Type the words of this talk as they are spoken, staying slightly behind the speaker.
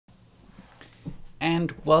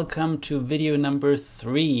and welcome to video number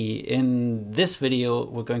 3. In this video,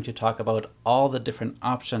 we're going to talk about all the different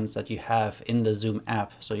options that you have in the Zoom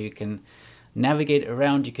app. So you can navigate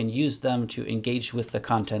around, you can use them to engage with the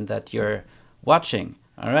content that you're watching.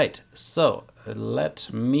 All right, so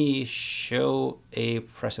let me show a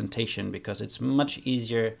presentation because it's much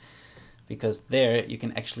easier, because there you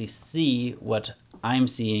can actually see what I'm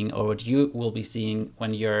seeing or what you will be seeing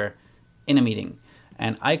when you're in a meeting.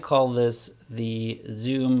 And I call this the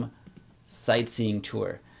Zoom sightseeing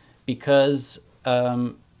tour because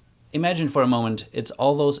imagine for a moment, it's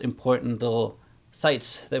all those important little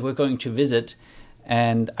sites that we're going to visit,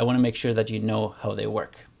 and I want to make sure that you know how they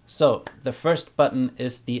work. So the first button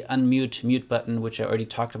is the unmute mute button, which I already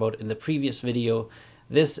talked about in the previous video.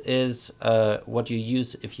 This is what you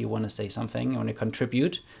use if you want to say something, you want to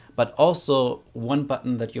contribute, but also one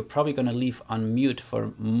button that you're probably going to leave on mute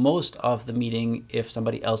for most of the meeting if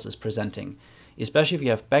somebody else is presenting. Especially if you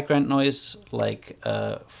have background noise like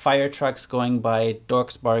fire trucks going by,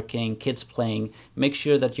 dogs barking, kids playing, make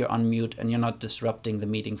sure that you're on mute and you're not disrupting the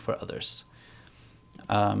meeting for others.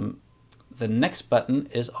 The next button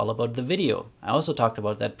is all about the video. I also talked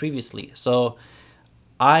about that previously. So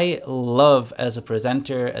I love, as a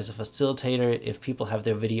presenter, as a facilitator, if people have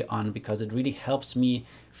their video on, because it really helps me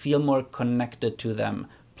feel more connected to them.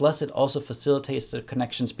 Plus, it also facilitates the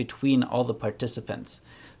connections between all the participants.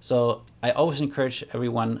 So I always encourage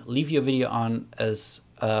everyone, leave your video on as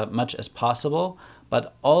much as possible,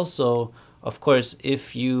 but also, of course,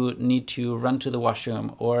 if you need to run to the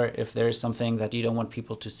washroom, or if there is something that you don't want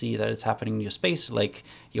people to see that is happening in your space, like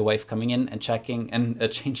your wife coming in and checking and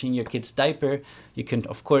changing your kid's diaper, you can,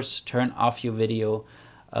 of course, turn off your video,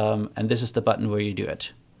 and this is the button where you do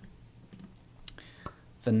it.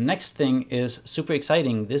 The next thing is super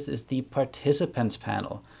exciting. This is the participants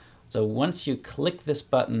panel. So once you click this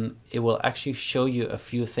button, it will actually show you a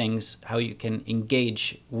few things, how you can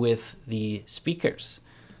engage with the speakers.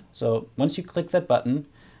 So once you click that button,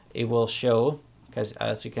 it will show, because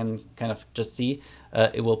as you can kind of just see,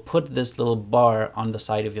 it will put this little bar on the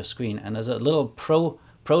side of your screen. And as a little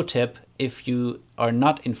pro tip, if you are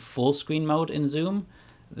not in full screen mode in Zoom,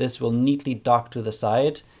 this will neatly dock to the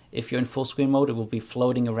side. If you're in full screen mode, it will be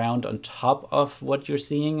floating around on top of what you're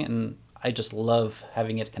seeing. And I just love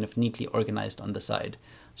having it kind of neatly organized on the side.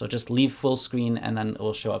 So just leave full screen and then it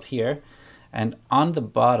will show up here. And on the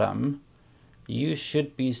bottom, you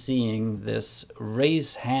should be seeing this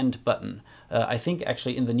raise hand button. I think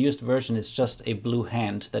actually in the newest version, it's just a blue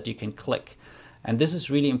hand that you can click. And this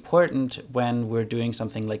is really important when we're doing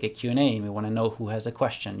something like a Q&A and we want to know who has a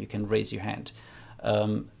question. You can raise your hand.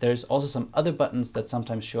 There's also some other buttons that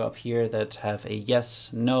sometimes show up here that have a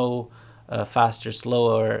yes, no, faster,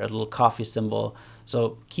 slower, a little coffee symbol.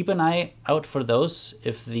 So keep an eye out for those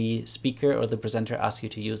if the speaker or the presenter asks you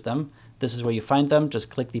to use them. This is where you find them.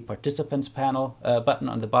 Just click the participants panel button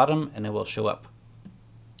on the bottom and it will show up.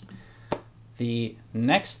 The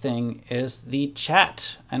next thing is the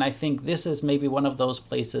chat. And I think this is maybe one of those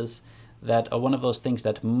places that are one of those things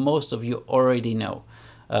that most of you already know.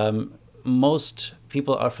 Most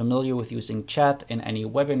people are familiar with using chat in any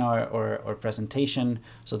webinar or presentation.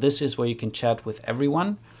 So this is where you can chat with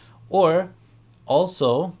everyone. Or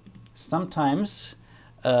also, sometimes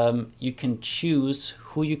you can choose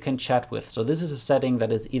who you can chat with. So this is a setting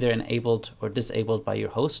that is either enabled or disabled by your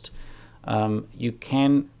host. You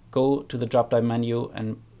can go to the drop-down menu,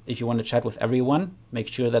 and if you want to chat with everyone, make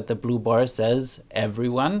sure that the blue bar says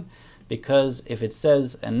everyone, because if it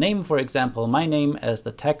says a name, for example, my name as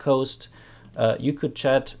the tech host, you could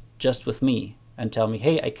chat just with me and tell me,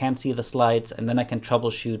 hey, I can't see the slides, and then I can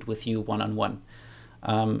troubleshoot with you one-on-one.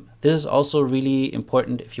 This is also really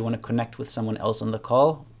important if you want to connect with someone else on the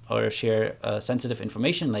call or share sensitive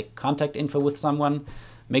information like contact info with someone.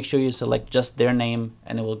 Make sure you select just their name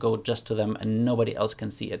and it will go just to them and nobody else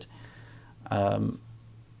can see it.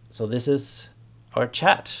 So this is our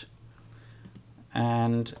chat.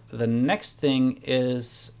 And the next thing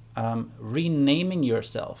is renaming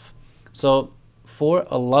yourself. So for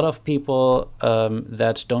a lot of people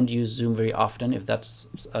that don't use Zoom very often, if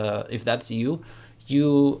that's you,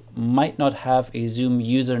 you might not have a Zoom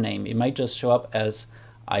username. It might just show up as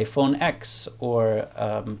iPhone X or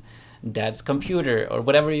Dad's computer or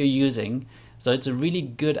whatever you're using. So it's a really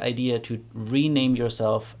good idea to rename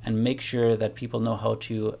yourself and make sure that people know how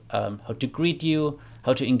to greet you,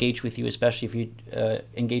 how to engage with you, especially if you're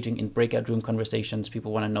engaging in breakout room conversations.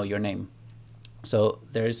 People want to know your name. So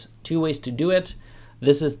there's two ways to do it.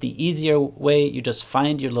 This is the easier way. You just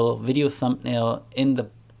find your little video thumbnail in the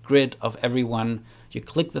grid of everyone. You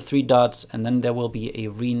click the 3 dots and then there will be a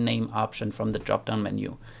rename option from the drop-down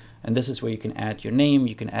menu. And this is where you can add your name,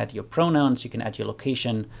 you can add your pronouns, you can add your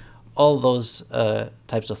location, all those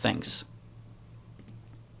types of things.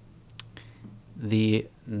 The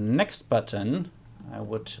next button I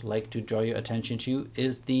would like to draw your attention to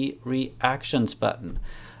is the reactions button.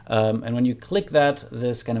 And when you click that,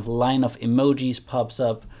 this kind of line of emojis pops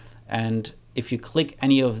up, and if you click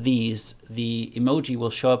any of these, the emoji will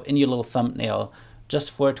show up in your little thumbnail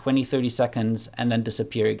just for 20-30 seconds and then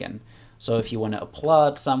disappear again. So if you want to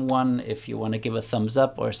applaud someone, if you want to give a thumbs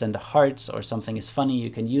up or send a hearts or something is funny, you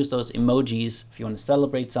can use those emojis. If you want to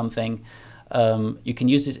celebrate something, you can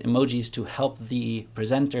use these emojis to help the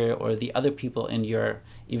presenter or the other people in your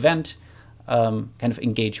event kind of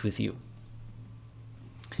engage with you.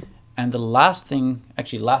 And the last thing,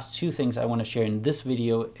 actually last two things I want to share in this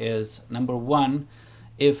video is, number one,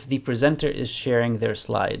 if the presenter is sharing their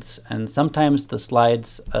slides. And sometimes the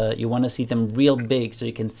slides, you want to see them real big so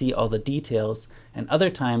you can see all the details. And other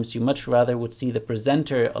times you much rather would see the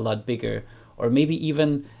presenter a lot bigger, or maybe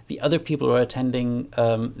even the other people who are attending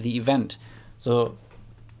the event. So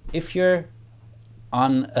if you're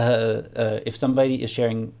on, if somebody is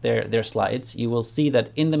sharing their slides, you will see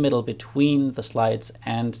that in the middle between the slides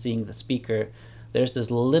and seeing the speaker, there's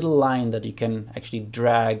this little line that you can actually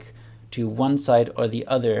drag to one side or the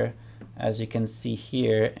other, as you can see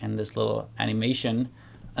here in this little animation,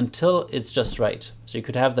 until it's just right. So you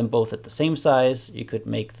could have them both at the same size, you could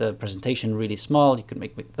make the presentation really small, you could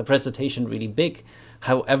make the presentation really big,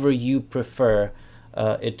 however you prefer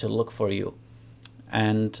it to look for you.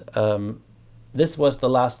 And this was the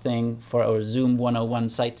last thing for our Zoom 101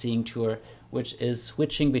 sightseeing tour, which is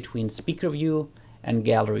switching between speaker view and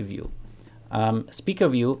gallery view. Speaker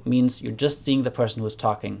view means you're just seeing the person who's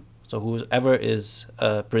talking. So whoever is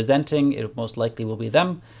presenting, it most likely will be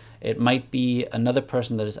them. It might be another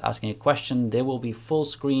person that is asking a question. They will be full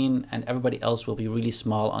screen and everybody else will be really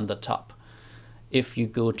small on the top. If you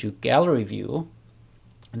go to gallery view,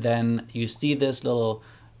 then you see this little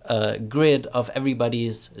grid of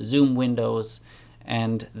everybody's Zoom windows,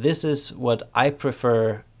 and this is what I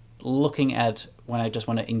prefer looking at when I just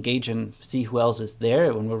want to engage and see who else is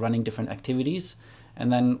there when we're running different activities.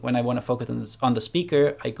 And then when I want to focus on the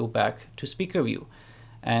speaker, I go back to speaker view.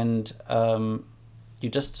 And you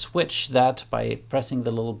just switch that by pressing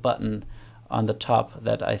the little button on the top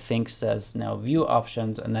that I think says now view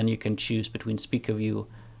options, and then you can choose between speaker view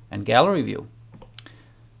and gallery view.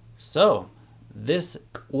 So this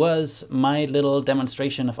was my little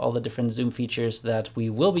demonstration of all the different Zoom features that we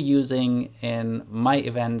will be using in my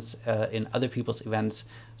events, in other people's events.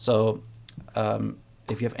 So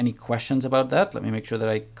if you have any questions about that, let me make sure that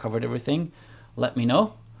I covered everything. Let me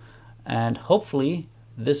know. And hopefully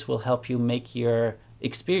this will help you make your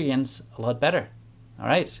experience a lot better. All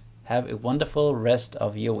right. Have a wonderful rest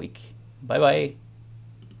of your week. Bye-bye.